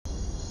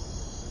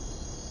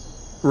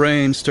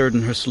Rain stirred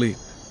in her sleep,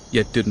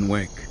 yet didn't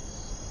wake.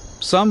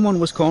 Someone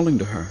was calling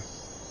to her,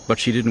 but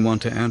she didn't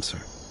want to answer.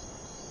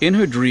 In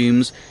her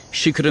dreams,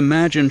 she could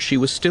imagine she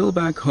was still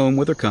back home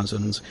with her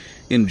cousins,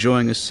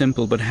 enjoying a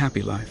simple but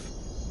happy life.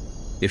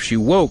 If she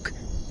woke,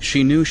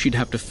 she knew she'd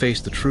have to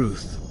face the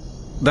truth.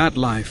 That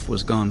life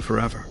was gone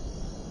forever.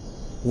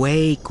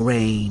 Wake,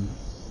 Rain.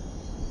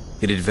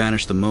 It had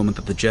vanished the moment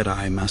that the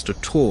Jedi, Master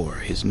Tor,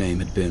 his name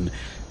had been,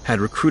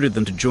 had recruited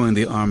them to join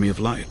the Army of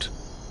Light.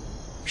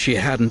 She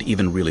hadn't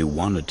even really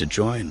wanted to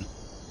join.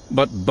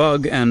 But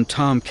Bug and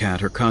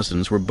Tomcat, her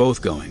cousins, were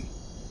both going.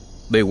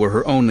 They were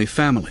her only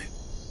family,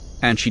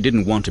 and she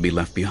didn't want to be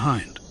left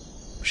behind.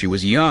 She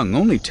was young,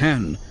 only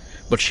 10,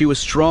 but she was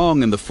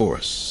strong in the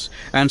Force,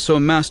 and so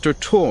Master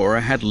Tor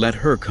had let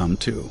her come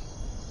too.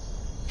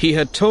 He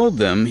had told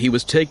them he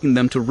was taking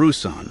them to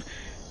Ruusan,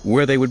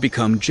 where they would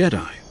become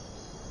Jedi.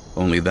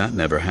 Only that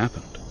never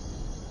happened.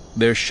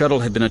 Their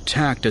shuttle had been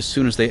attacked as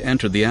soon as they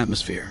entered the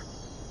atmosphere.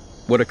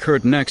 What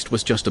occurred next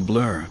was just a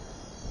blur,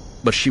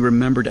 but she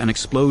remembered an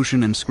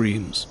explosion and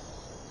screams.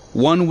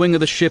 One wing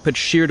of the ship had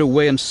sheared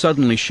away and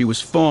suddenly she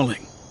was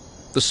falling.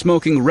 The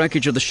smoking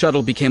wreckage of the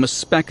shuttle became a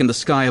speck in the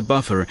sky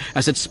above her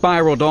as it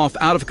spiraled off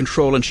out of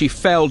control and she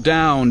fell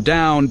down,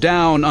 down,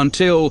 down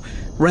until...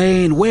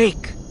 Rain,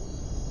 wake!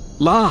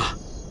 La!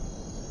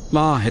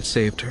 La had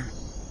saved her,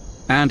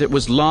 and it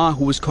was La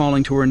who was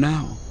calling to her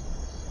now.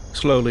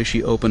 Slowly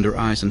she opened her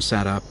eyes and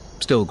sat up,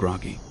 still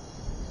groggy.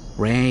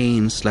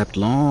 Rain slept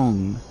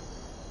long.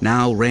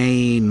 Now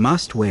Rain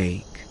must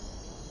wake.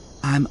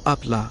 I'm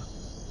up, La,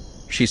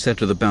 she said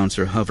to the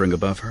bouncer hovering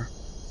above her.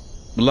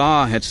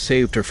 La had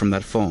saved her from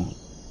that fall,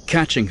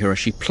 catching her as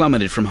she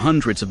plummeted from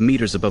hundreds of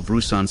meters above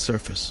Ruusan's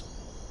surface.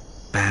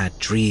 Bad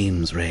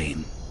dreams,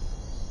 Rain.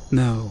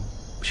 No,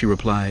 she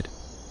replied.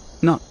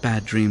 Not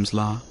bad dreams,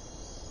 La.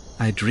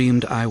 I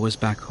dreamed I was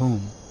back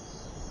home.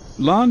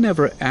 La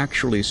never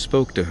actually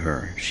spoke to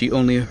her. She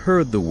only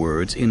heard the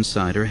words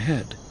inside her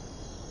head.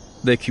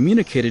 They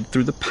communicated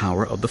through the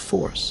power of the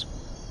Force,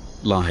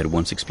 La had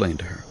once explained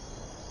to her.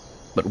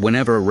 But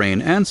whenever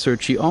Rain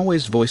answered, she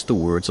always voiced the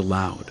words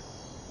aloud.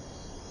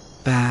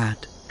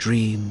 Bad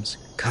dreams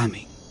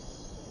coming.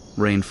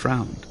 Rain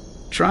frowned,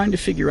 trying to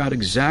figure out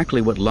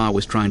exactly what La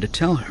was trying to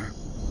tell her.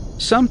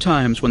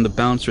 Sometimes when the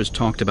bouncers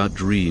talked about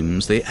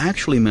dreams, they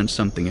actually meant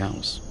something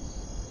else.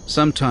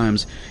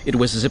 Sometimes it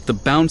was as if the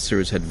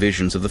bouncers had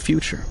visions of the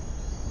future.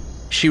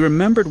 She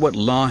remembered what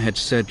La had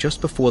said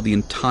just before the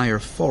entire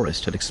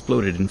forest had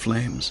exploded in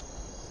flames.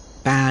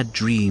 Bad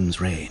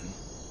dreams, Rain.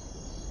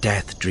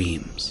 Death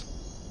dreams.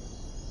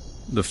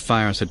 The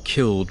fires had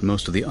killed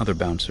most of the other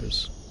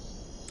bouncers.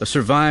 The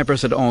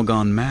survivors had all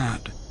gone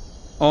mad.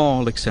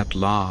 All except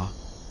La.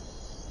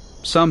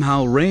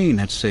 Somehow Rain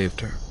had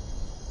saved her.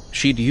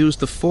 She'd used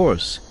the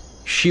Force,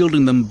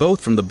 shielding them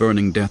both from the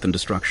burning death and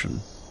destruction,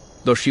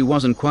 though she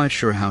wasn't quite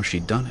sure how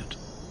she'd done it.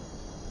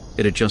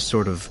 It had just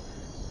sort of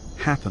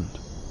happened.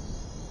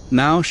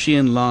 Now she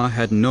and La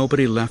had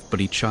nobody left but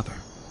each other.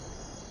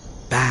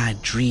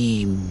 Bad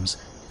dreams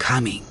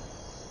coming,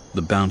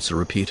 the bouncer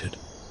repeated.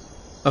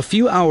 A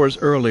few hours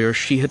earlier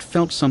she had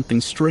felt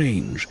something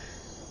strange,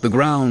 the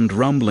ground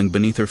rumbling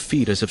beneath her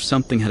feet as if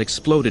something had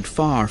exploded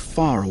far,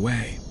 far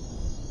away.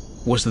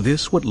 Was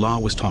this what La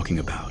was talking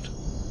about?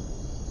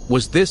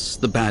 Was this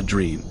the bad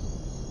dream?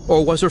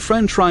 Or was her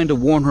friend trying to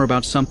warn her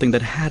about something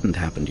that hadn't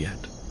happened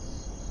yet?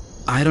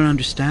 I don't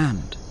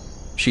understand,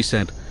 she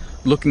said,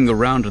 looking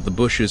around at the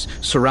bushes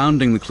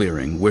surrounding the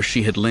clearing where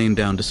she had lain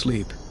down to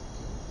sleep.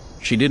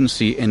 She didn't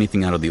see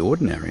anything out of the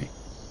ordinary.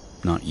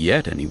 Not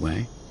yet,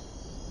 anyway.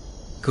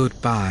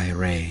 Goodbye,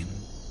 Rain.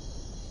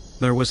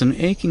 There was an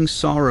aching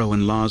sorrow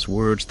in La's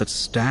words that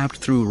stabbed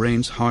through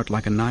Rain's heart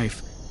like a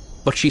knife,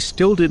 but she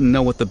still didn't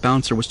know what the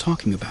bouncer was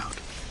talking about.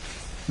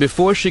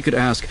 Before she could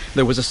ask,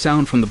 there was a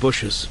sound from the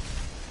bushes.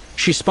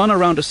 She spun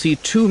around to see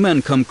two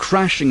men come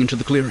crashing into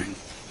the clearing.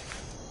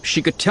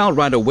 She could tell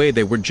right away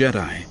they were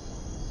Jedi.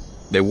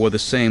 They wore the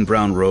same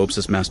brown robes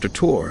as Master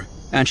Tor,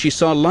 and she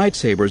saw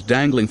lightsabers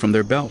dangling from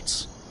their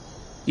belts.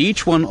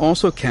 Each one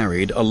also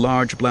carried a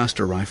large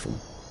blaster rifle.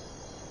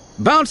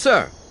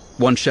 "Bouncer!"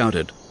 one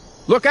shouted.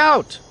 "Look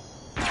out!"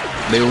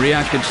 They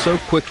reacted so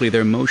quickly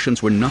their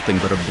motions were nothing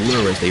but a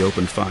blur as they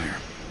opened fire.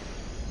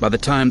 By the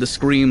time the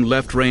scream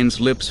left Rain's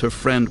lips, her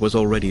friend was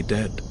already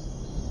dead.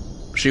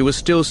 She was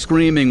still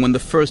screaming when the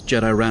first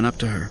Jedi ran up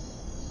to her.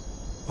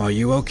 "Are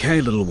you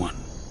okay, little one?"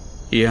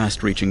 he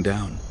asked, reaching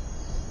down.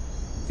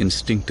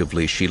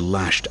 Instinctively, she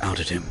lashed out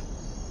at him.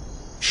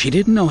 She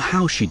didn't know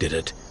how she did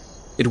it.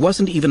 It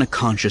wasn't even a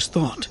conscious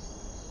thought.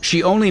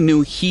 She only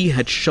knew he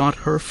had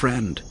shot her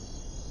friend.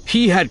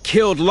 He had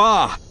killed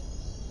La!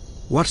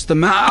 "What's the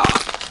matter?"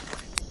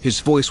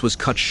 His voice was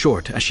cut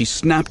short as she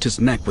snapped his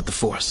neck with the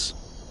Force.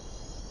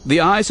 The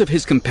eyes of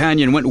his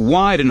companion went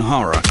wide in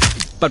horror,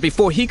 but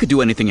before he could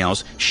do anything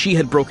else, she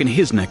had broken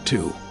his neck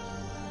too.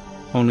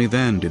 Only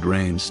then did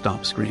Rain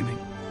stop screaming.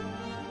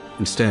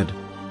 Instead,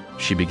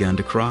 she began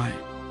to cry.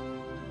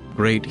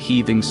 Great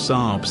heaving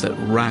sobs that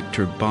racked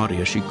her body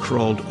as she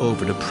crawled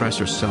over to press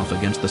herself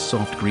against the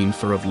soft green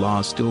fur of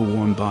La's still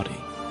warm body.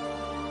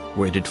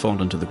 where it had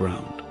fallen to the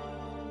ground.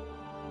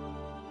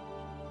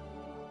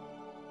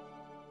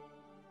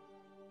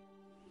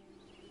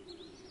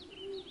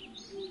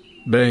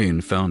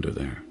 Bane found her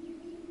there.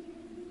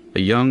 A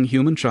young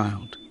human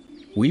child,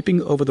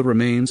 weeping over the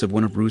remains of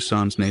one of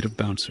Ruusan's native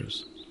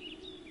bouncers.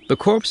 The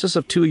corpses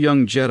of 2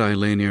 young Jedi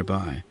lay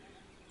nearby,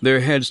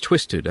 their heads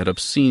twisted at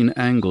obscene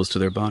angles to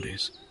their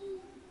bodies.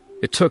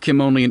 It took him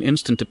only an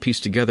instant to piece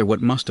together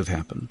what must have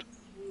happened.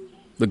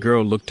 The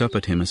girl looked up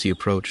at him as he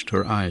approached,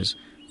 her eyes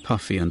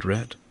puffy and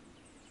red.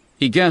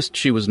 He guessed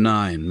she was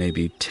 9,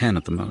 maybe 10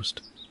 at the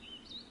most.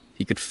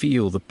 He could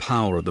feel the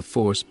power of the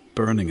Force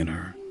burning in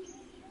her,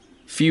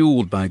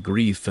 fueled by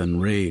grief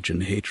and rage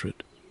and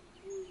hatred.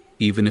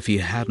 Even if he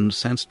hadn't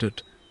sensed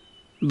it,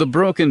 the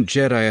broken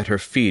Jedi at her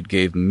feet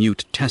gave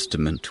mute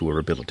testament to her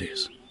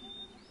abilities.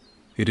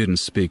 He didn't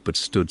speak but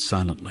stood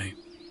silently.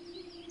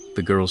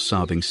 The girl's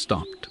sobbing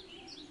stopped.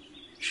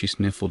 She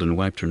sniffled and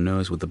wiped her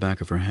nose with the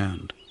back of her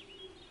hand.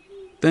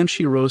 Then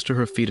she rose to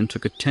her feet and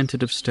took a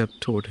tentative step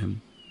toward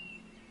him.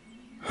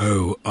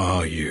 "Who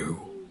are you?"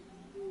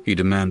 he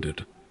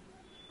demanded,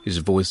 his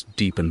voice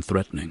deep and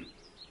threatening.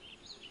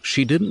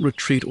 She didn't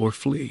retreat or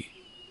flee,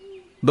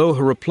 though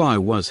her reply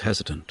was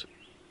hesitant.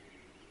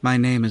 "My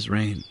name is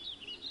Rain.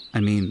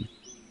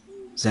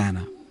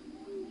 Zannah.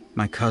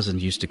 My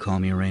cousins used to call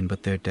me Rain,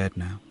 but they're dead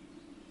now.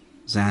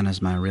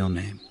 Zannah's my real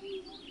name."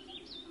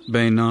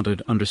 Bane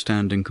nodded,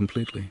 understanding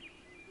completely.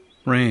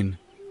 Rain,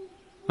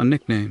 a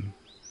nickname,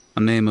 a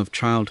name of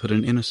childhood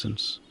and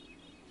innocence,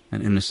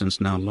 an innocence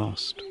now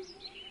lost.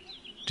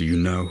 "Do you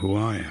know who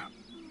I am?"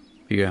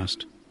 he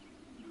asked.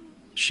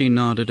 She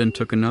nodded and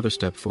took another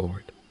step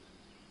forward.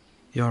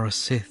 "You're a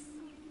Sith."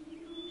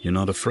 "You're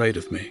not afraid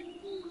of me?"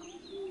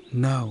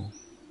 "No,"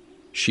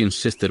 she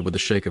insisted with a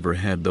shake of her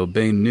head, though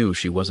Bane knew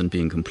she wasn't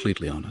being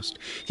completely honest.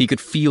 He could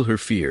feel her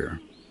fear,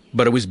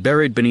 but it was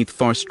buried beneath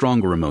far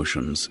stronger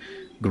emotions: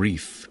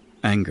 grief,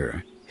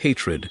 anger,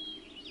 hatred,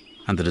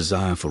 and the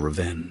desire for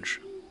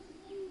revenge.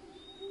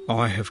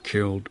 "I have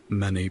killed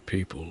many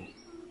people,"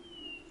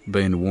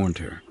 Bane warned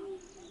her.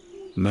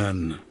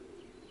 "Men,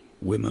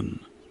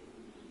 women,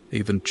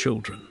 even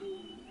children."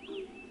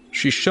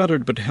 She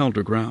shuddered but held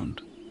her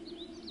ground.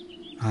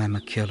 "I'm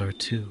a killer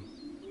too."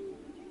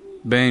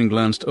 Bane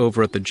glanced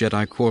over at the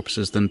Jedi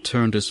corpses, then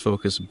turned his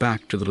focus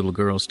back to the little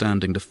girl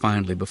standing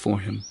defiantly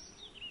before him.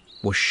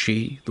 Was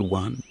she the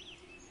one?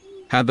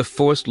 Had the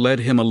Force led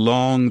him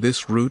along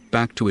this route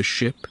back to his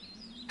ship?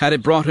 Had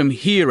it brought him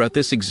here at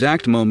this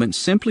exact moment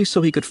simply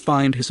so he could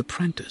find his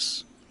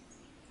apprentice?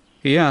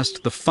 He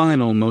asked the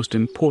final, most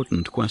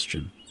important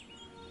question.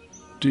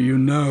 "Do you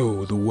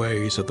know the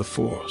ways of the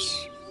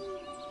Force?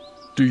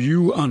 Do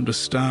you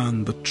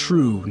understand the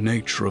true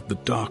nature of the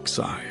dark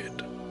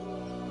side?"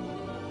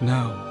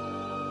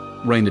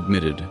 "No," Rain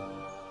admitted,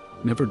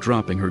 never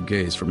dropping her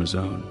gaze from his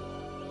own.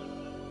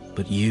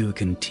 "But you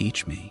can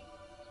teach me.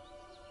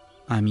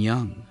 I'm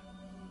young.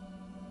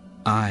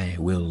 I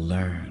will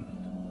learn."